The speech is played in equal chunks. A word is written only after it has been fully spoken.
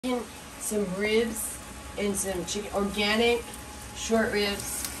Some ribs and some chicken, organic short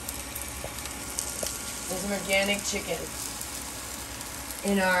ribs and some organic chicken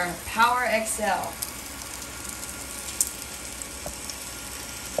in our Power XL.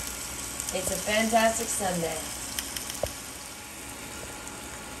 It's a fantastic Sunday.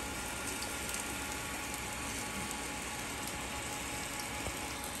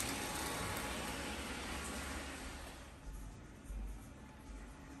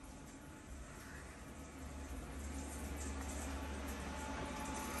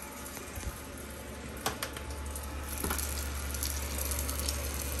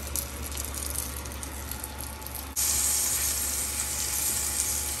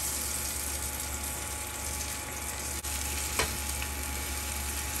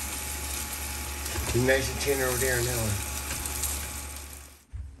 Be nice and tender over there now.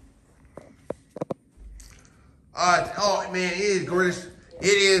 Oh man, it is gorgeous.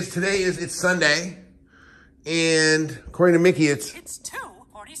 It's Sunday. And according to Mickey, it's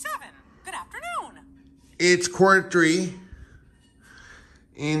 2:47. Good afternoon. It's 2:45.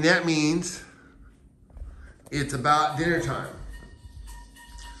 And that means it's about dinner time.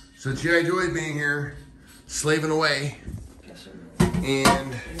 So G.I. Joy's being here, slaving away.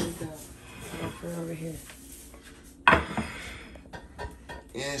 And over here.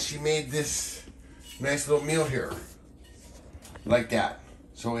 And she made this nice little meal here. Like that.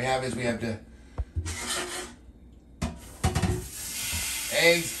 So what we have the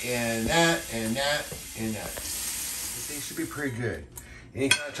eggs and that and that and that. This thing should be pretty good. And you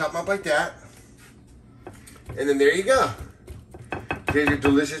kind of chop them up like that. And then there you go. Here's your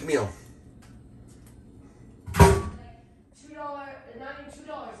delicious meal. $2, not even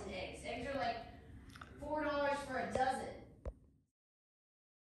 $2 in eggs. Eggs are like $4 for a dozen.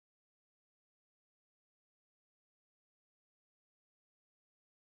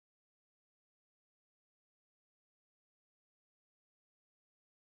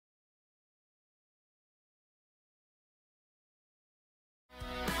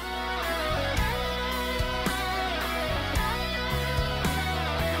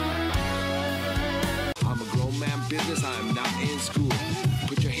 I'm a grown man business, I'm not in school.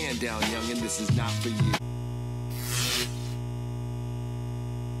 Put your hand down, youngin', this is not for you.